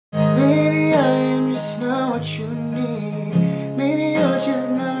it's not what you need. Maybe you're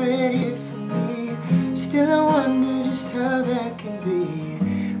just not ready for me. Still I wonder just how that can be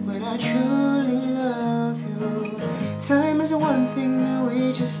when I truly love you. Time is the one thing that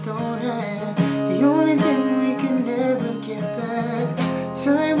we just don't have, the only thing we can never get back.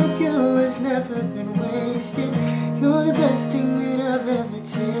 Time with you has never been wasted. You're the best thing that I've ever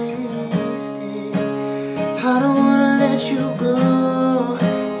tasted. I don't wanna let you go,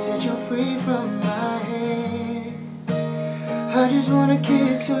 set you free from my hands. I just wanna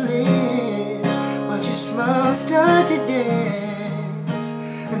kiss your lips, watch your smile start to dance.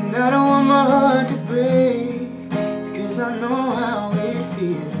 And I don't want my heart to break, because I know how it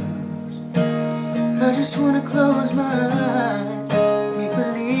feels. I just wanna close my eyes, make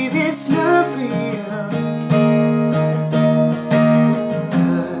believe it's not real.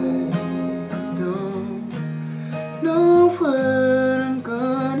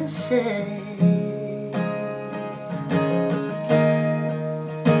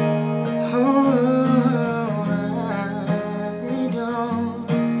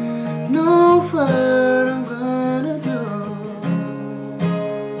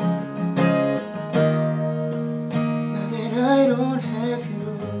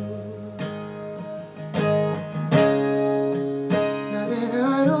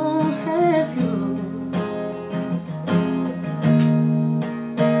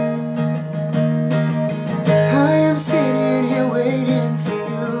 Sitting here waiting for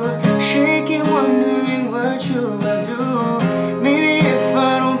you, shaking, wondering what you will do. Maybe if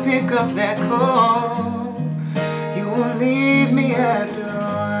I don't pick up that call, you won't leave me after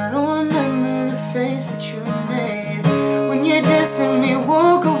all. I don't remember the face that you made when you just let me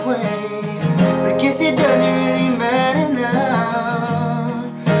walk away, but I guess it doesn't really matter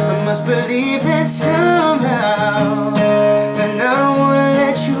now. I must believe that somehow, and I don't wanna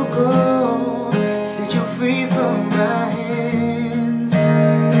let you go, set you free from my hands.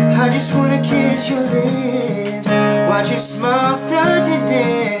 I just wanna kiss your lips, watch your smile start to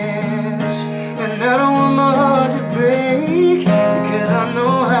dance. And I don't want my heart to break, because I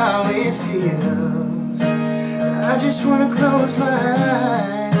know how it feels. I just wanna close my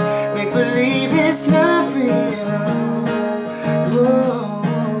eyes, make believe it's not real. Oh,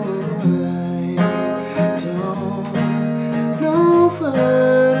 I don't know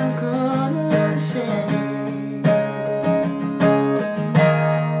what I'm gonna say.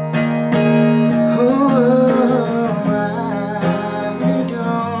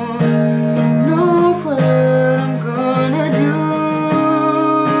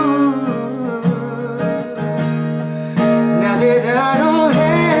 I don't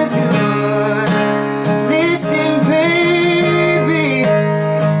have you. Listen, baby,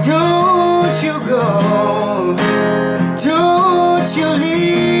 don't you go, don't you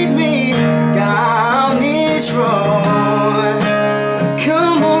lead me down this road.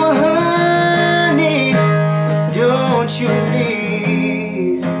 Come on, honey, don't you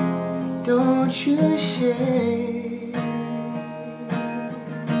leave, don't you say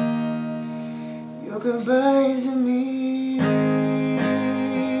your goodbyes to me.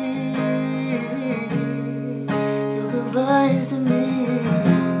 Goodbyes to me,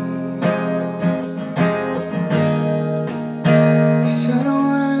 'cause I don't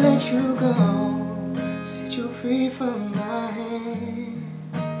wanna let you go, set you free from my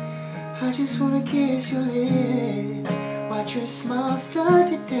hands. I just wanna kiss your lips, watch your smile start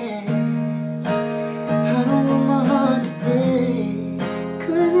to dance. I don't want my heart to break,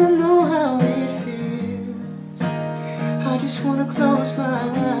 'cause I know how it feels. I just wanna close my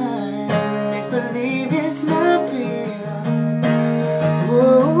eyes and make believe it's not real.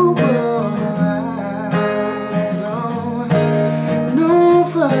 Whoa, whoa, I don't know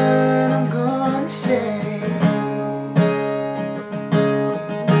what